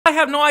I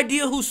have no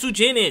idea who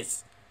SOOJIN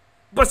is.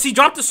 But she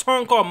dropped a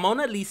song called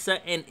Mona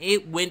Lisa and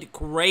it went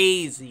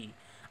crazy.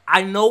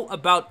 I know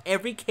about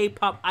every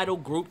K-pop idol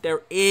group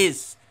there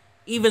is.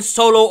 Even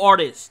solo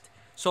artists.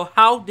 So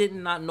how did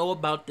not know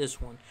about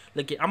this one?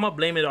 Look, I'm going to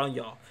blame it on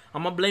y'all.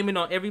 I'm going to blame it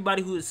on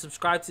everybody who is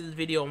subscribed to this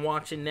video and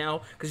watching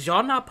now. Because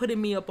y'all not putting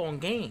me up on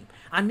game.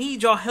 I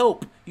need y'all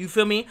help. You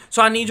feel me?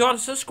 So I need y'all to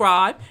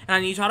subscribe. And I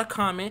need y'all to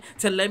comment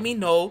to let me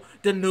know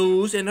the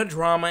news and the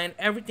drama and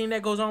everything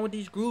that goes on with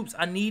these groups.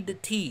 I need the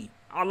tea.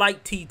 I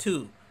like tea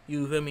too.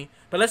 You feel me?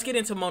 But let's get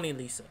into Mona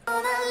Lisa.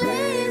 Mona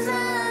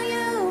Lisa,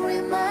 you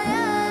in my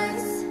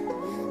eyes.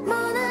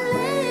 Mona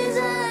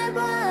Lisa,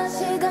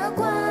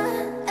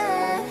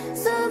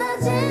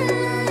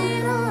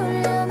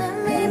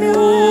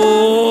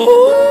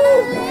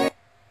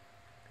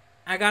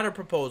 I got a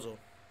proposal.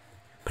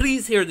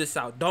 Please hear this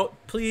out.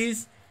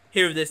 Please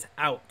hear this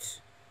out.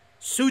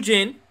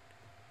 SOOJIN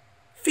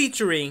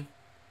featuring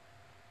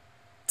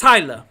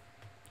Tyla,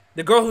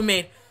 the girl who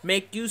made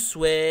Make You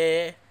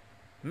Sweat,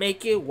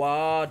 Make It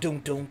Wild, doom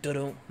doom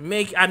doom.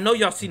 I know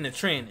y'all seen the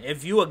trend.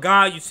 If you a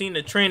guy, you seen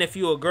the trend. If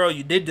you a girl,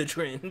 you did the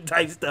trend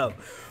type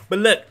stuff. But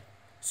look,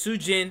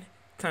 SOOJIN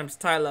times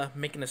Tyla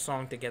making a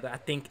song together. I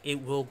think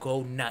it will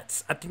go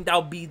nuts. I think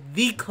that'll be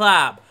the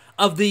collab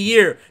of the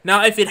year.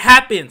 Now, if it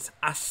happens,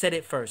 I said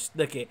it first.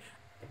 Look it.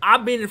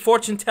 I've been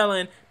fortune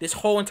telling this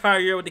whole entire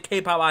year with the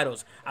K-pop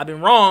idols. I've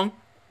been wrong,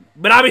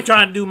 but I've been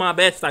trying to do my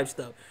best type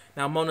stuff.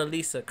 Now, Mona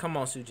Lisa, come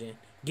on, SOOJIN.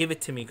 Give it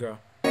to me, girl.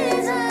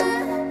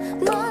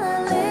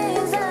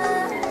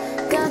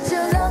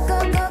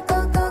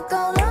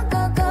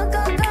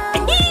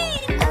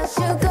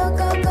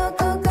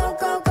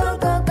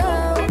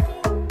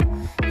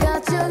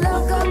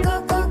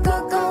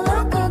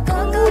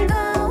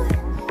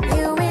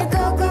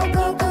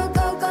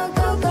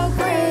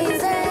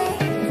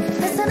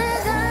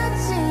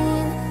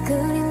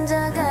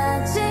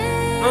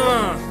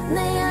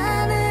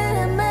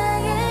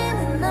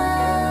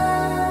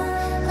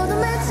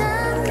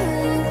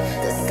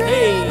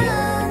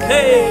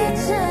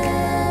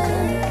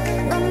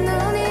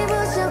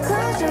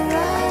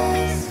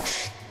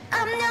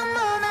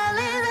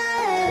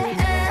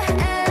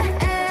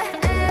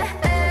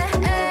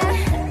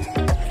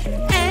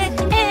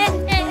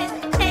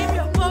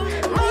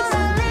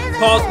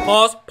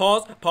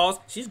 Pause.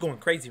 She's going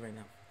crazy right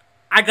now.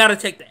 I gotta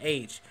take the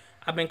age.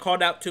 I've been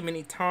called out too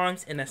many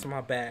times, and that's my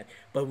bad.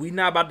 But we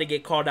not about to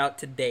get called out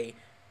today.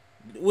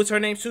 What's her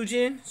name?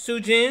 SOOJIN?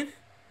 SOOJIN?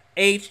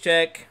 Age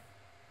check.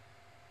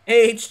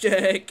 Age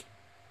check.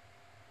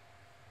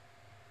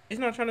 It's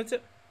not trying to tell.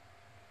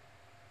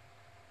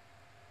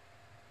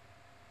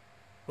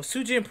 Well,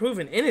 SOOJIN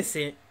proven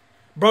innocent.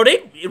 Bro,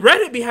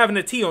 Reddit be having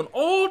a tea on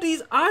all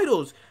these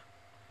idols.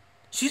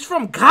 She's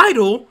from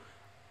Gaidol.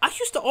 I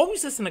used to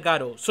always listen to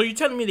Gaidol. So you're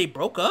telling me they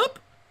broke up?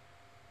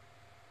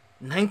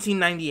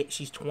 1998.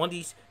 She's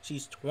 20.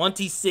 She's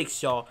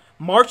 26, y'all.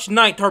 March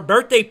 9th. Her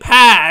birthday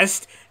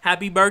passed.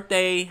 Happy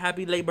birthday.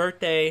 Happy late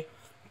birthday.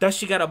 Does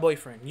she got a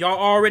boyfriend? Y'all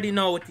already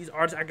know with these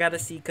artists I gotta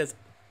see, because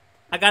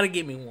I gotta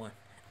get me one.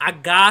 I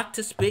got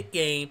to spit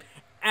game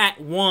at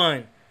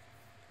one.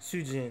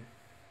 SOOJIN,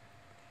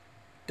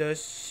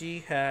 does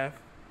she have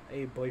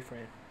a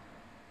boyfriend?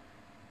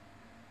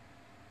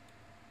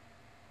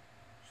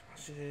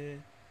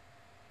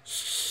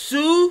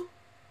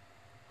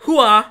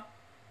 Hua.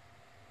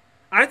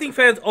 I think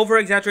fans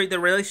over-exaggerate the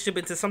relationship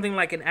into something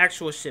like an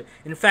actual ship.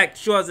 In fact,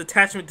 Shua's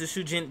attachment to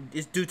SOOJIN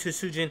is due to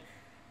SOOJIN.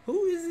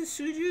 Who is this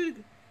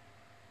SOOJIN?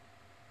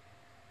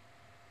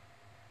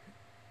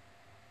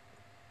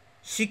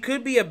 She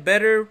could be a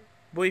better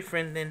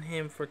boyfriend than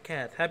him for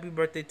Kath. Happy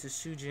birthday to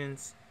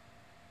SOOJIN's.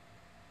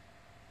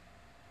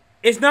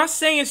 It's not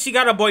saying she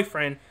got a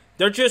boyfriend.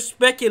 They're just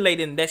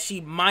speculating that she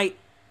might.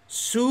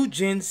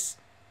 SOOJIN's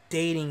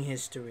dating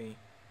history.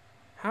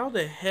 How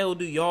the hell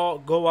do y'all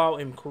go out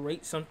and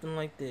create something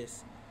like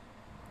this?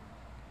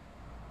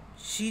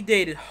 She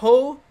dated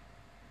Ho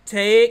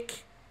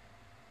Taek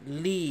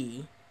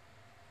Lee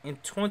in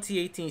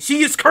 2018.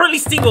 She is currently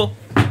single.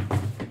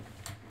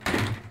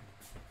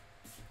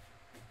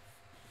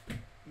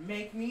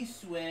 Make me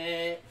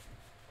sweat.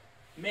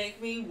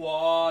 Make me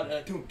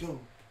water.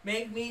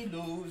 Make me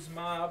lose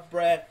my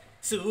breath.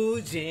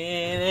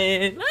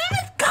 SOOJIN.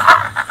 Let's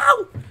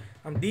go!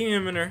 I'm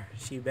DMing her.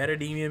 She better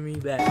DM me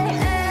back.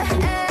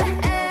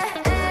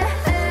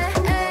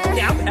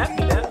 Yeah, I'm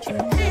happy now.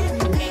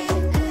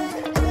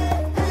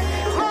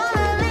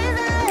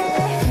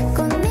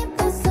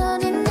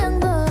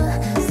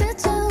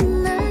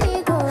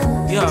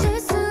 Yeah.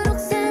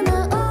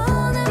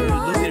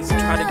 Look at me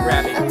try to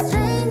grab it.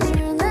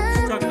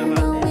 She's talking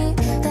about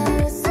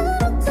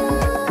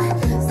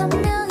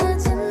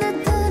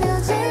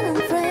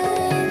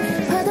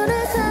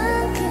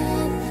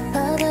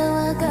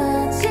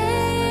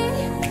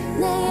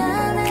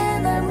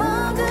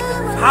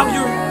how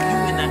you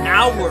in an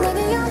hour?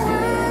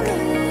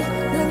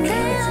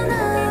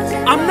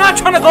 I'm not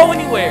trying to go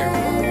anywhere.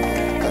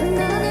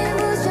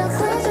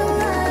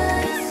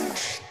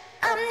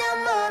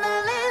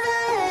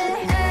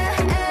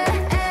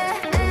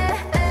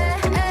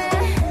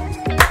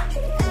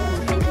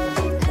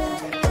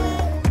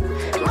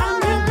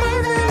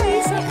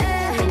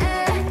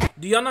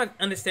 y'all not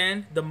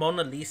understand, the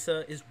Mona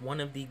Lisa is one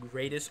of the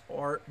greatest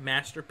art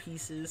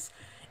masterpieces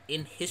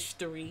in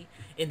history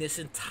in this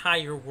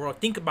entire world.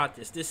 Think about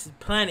this. This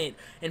planet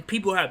and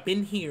people have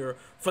been here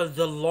for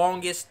the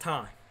longest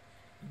time.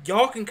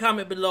 Y'all can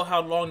comment below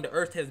how long the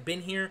earth has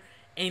been here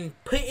and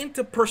put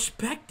into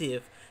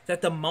perspective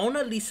that the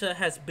Mona Lisa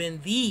has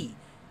been the,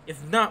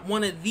 if not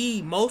one of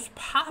the most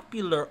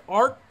popular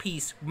art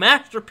piece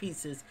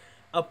masterpieces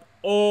of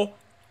all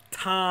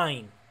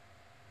time.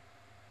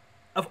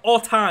 Of all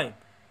time.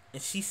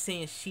 And she's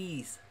saying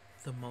she's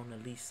the Mona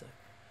Lisa.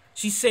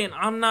 She's saying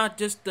I'm not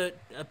just a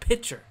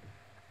picture.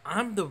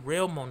 I'm the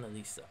real Mona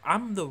Lisa.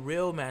 I'm the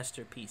real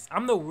masterpiece.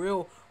 I'm the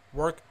real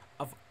work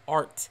of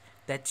art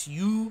that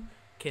you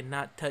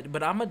cannot touch.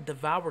 But I'm going to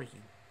devour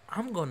you.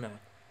 I'm going to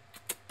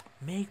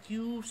make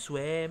you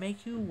sweat,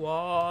 make you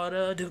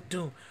water.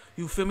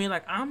 You feel me?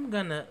 Like I'm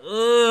going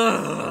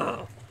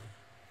to...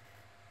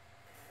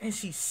 And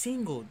she's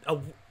single.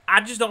 I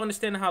just don't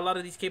understand how a lot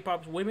of these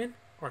K-pop women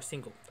are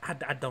single. I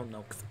don't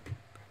know.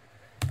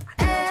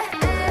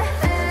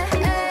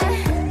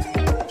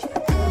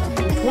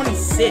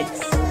 26.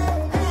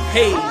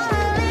 Hey.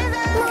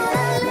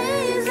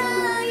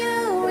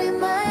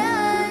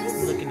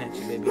 Looking at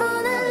you, baby.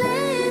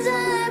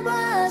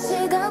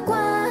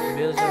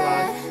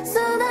 Visualize.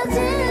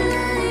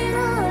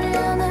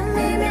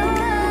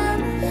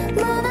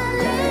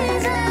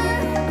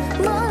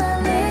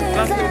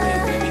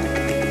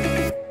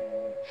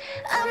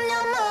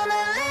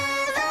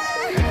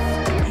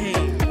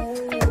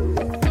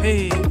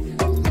 Hey.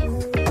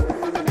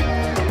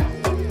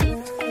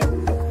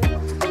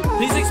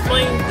 Please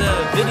explain the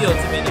video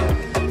to video.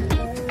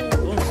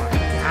 Oh my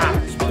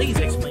gosh. Please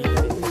explain the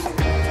video.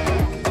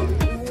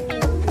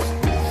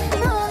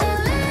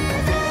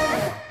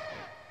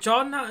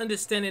 Y'all not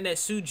understanding that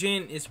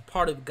SOOJIN is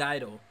part of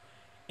Gaido.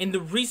 And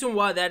the reason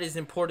why that is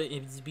important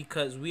is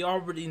because we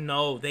already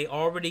know they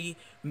already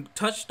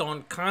touched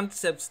on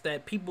concepts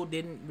that people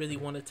didn't really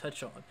want to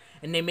touch on.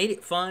 And they made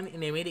it fun,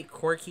 and they made it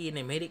quirky, and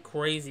they made it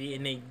crazy,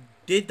 and they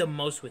did the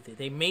most with it.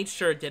 They made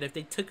sure that if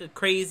they took a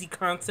crazy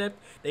concept,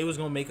 they was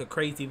going to make a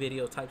crazy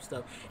video type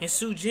stuff. And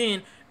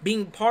SOOJIN,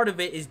 being part of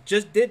it, is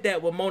just did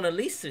that with Mona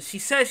Lisa. She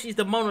says she's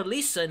the Mona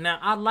Lisa. Now,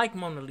 I like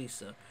Mona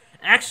Lisa.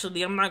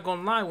 Actually, I'm not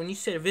gonna lie. When you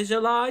said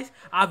visualize,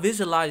 I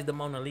visualized the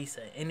Mona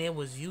Lisa, and it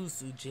was you,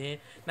 SOOJIN.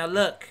 Now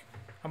look,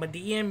 I'm gonna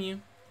DM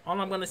you.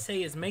 All I'm gonna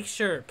say is make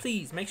sure,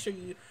 please, make sure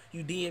you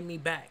DM me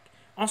back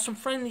on some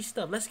friendly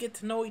stuff. Let's get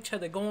to know each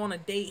other. Go on a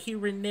date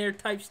here and there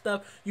type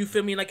stuff. You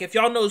feel me? Like if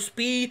y'all know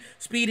Speed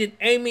and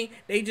Amy,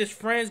 they just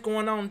friends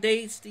going on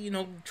dates, you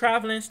know,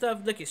 traveling and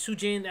stuff. Look at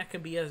SOOJIN. That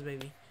could be us,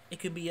 baby. It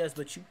could be us,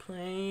 but you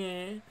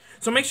playing.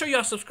 So make sure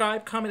y'all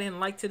subscribe, comment, and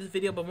like to this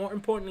video. But more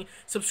importantly,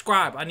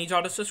 subscribe. I need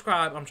y'all to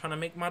subscribe. I'm trying to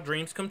make my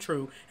dreams come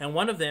true. And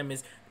one of them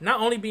is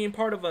not only being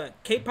part of a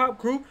K-pop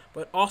group,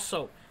 but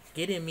also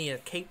getting me a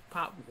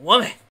K-pop woman.